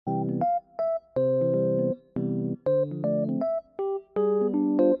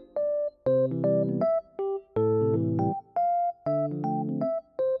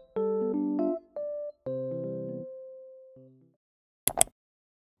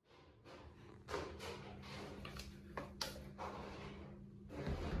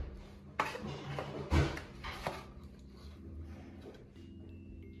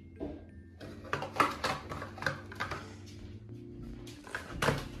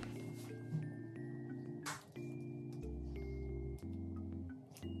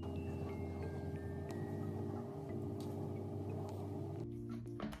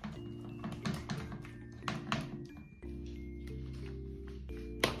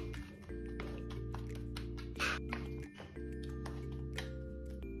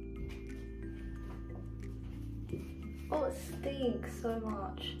Oh, it stinks so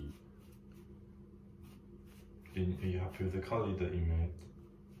much. Are you happy with the colour that you made?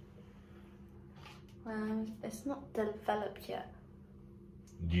 It's not developed yet.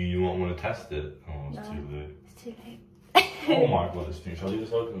 Do you not want to test it? Oh, it's No, too late. it's too late. Oh my god, it's too. Shall I leave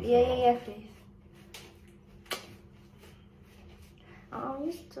this open? Yeah, please. Oh,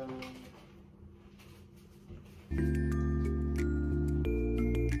 you still.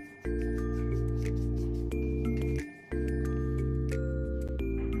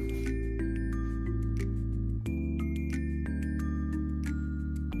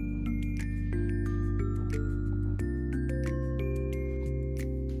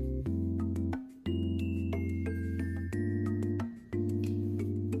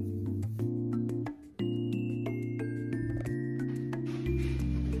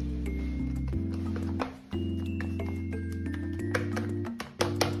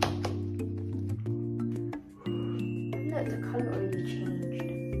 Look, the colour already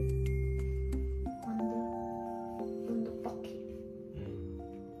changed on the bucket.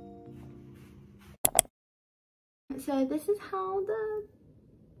 So this is how the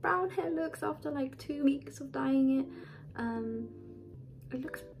brown hair looks after like 2 weeks of dyeing it. It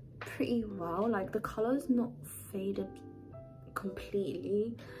looks pretty well. Like the colour's not faded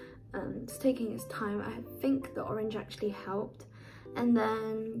completely. It's taking its time. I think the orange actually helped. And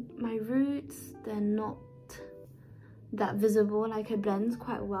then my roots, they're not that visible, like it blends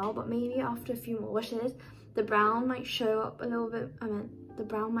quite well, but maybe after a few more washes the brown might show up a little bit. The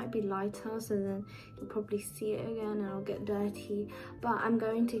brown might be lighter, so then you'll probably see it again and it'll get dirty. But I'm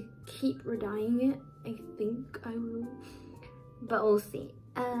going to keep redying it. I think I will, but we'll see.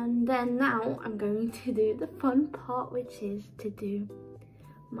 And then now I'm going to do the fun part, which is to do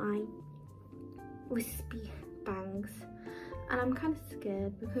my wispy bangs. And I'm kind of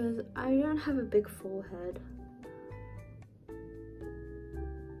scared because I don't have a big forehead.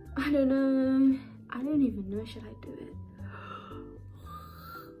 I don't know. I don't even know, should I do it?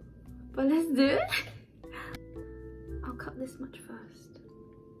 But let's do it. I'll cut this much first.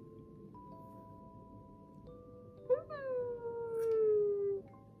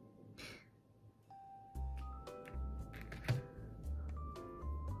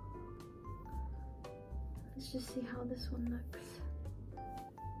 Let's just see how this one looks.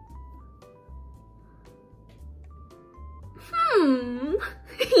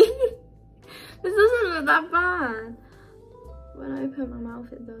 This doesn't look that bad. When I open my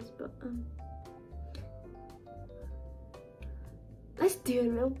mouth it does, but let's do a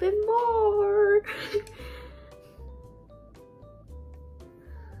little bit more.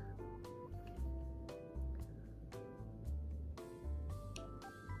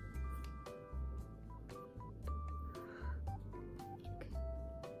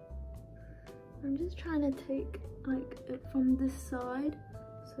 I'm just trying to take like it from this side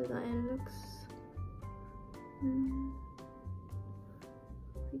so that it looks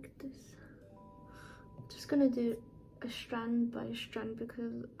like this. I'm just gonna do a strand by strand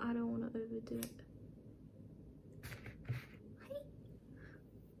because I don't want to overdo it.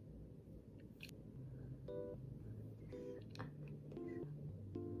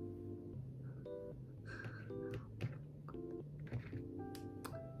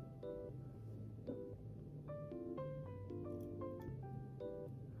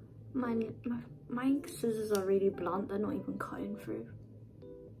 My scissors are really blunt, they're not even cutting through.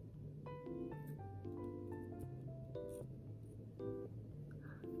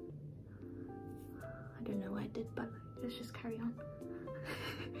 I don't know what I did, but let's just carry on.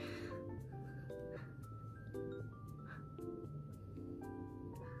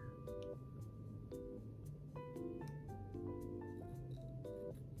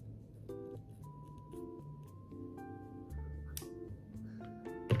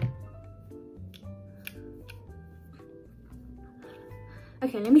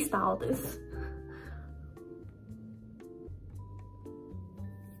 Okay, let me style this.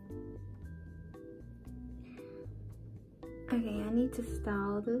 Okay, I need to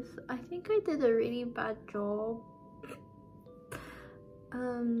style this. I think I did a really bad job.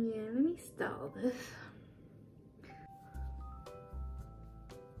 Yeah, let me style this.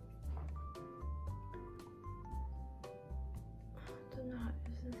 I don't know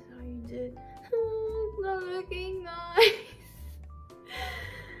if this is how you do it. It's not looking nice.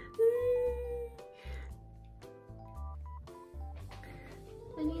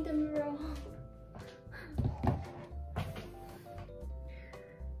 I need a mirror.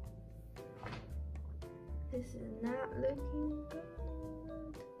 This is not looking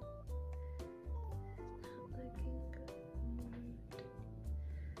good.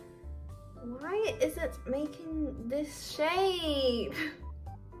 Why is it making this shape?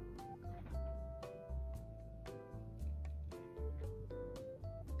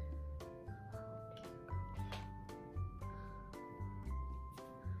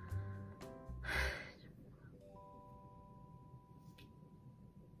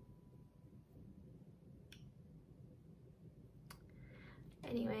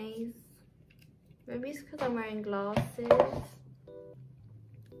 Anyways, maybe it's because I'm wearing glasses.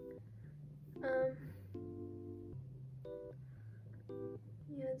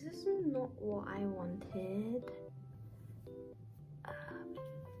 Yeah, this is not what I wanted. I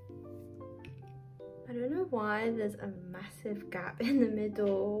don't know why there's a massive gap in the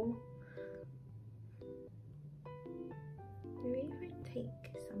middle. Maybe if I take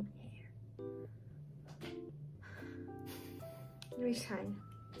some hair. Let me try.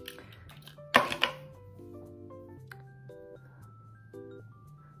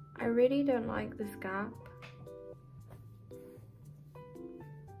 I really don't like this gap.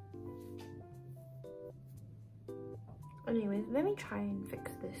 Anyways, let me try and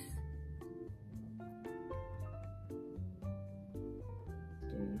fix this.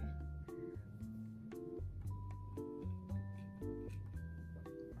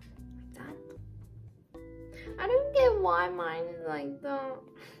 Like that. I don't get why mine is like that.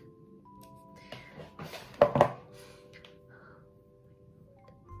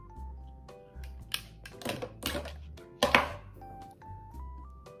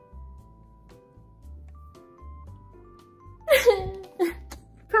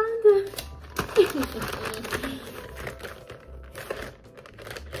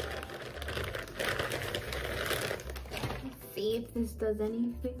 See if this does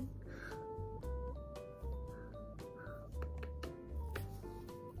anything.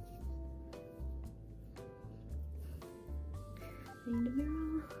 Need a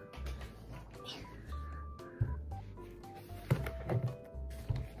mirror.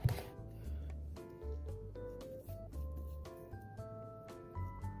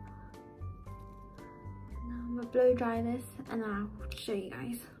 Blow dry this and then I'll show you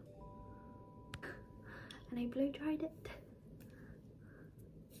guys. And I blow dried it.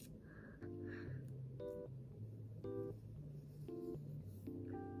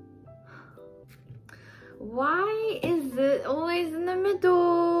 Why is it always in the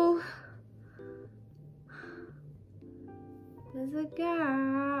middle? There's a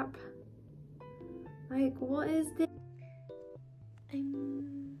gap. Like, what is this?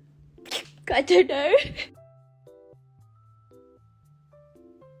 I don't know.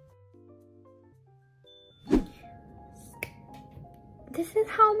 This is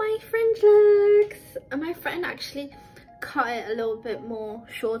how my fringe looks. And my friend actually cut it a little bit more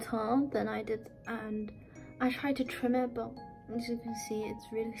shorter than I did, and I tried to trim it, but as you can see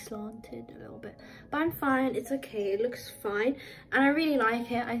it's really slanted a little bit, but I'm fine, it's okay, it looks fine and I really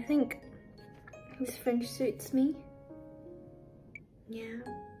like it. I think this fringe suits me. Yeah.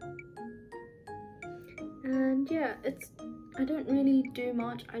 And yeah, I don't really do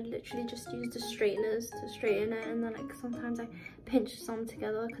much. I literally just use the straighteners to straighten it, and then like sometimes I pinch some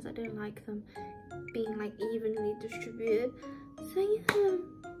together because I don't like them being like evenly distributed. So yeah,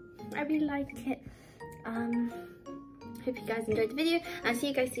 I really like it. Hope you guys enjoyed the video and see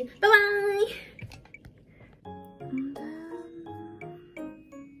you guys soon. Bye bye.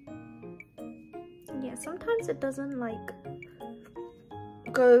 And, yeah, sometimes it doesn't like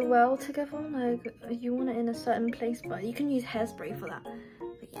go well together, like you want it in a certain place, but you can use hairspray for that.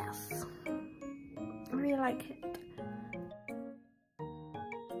 But yes, I really like it.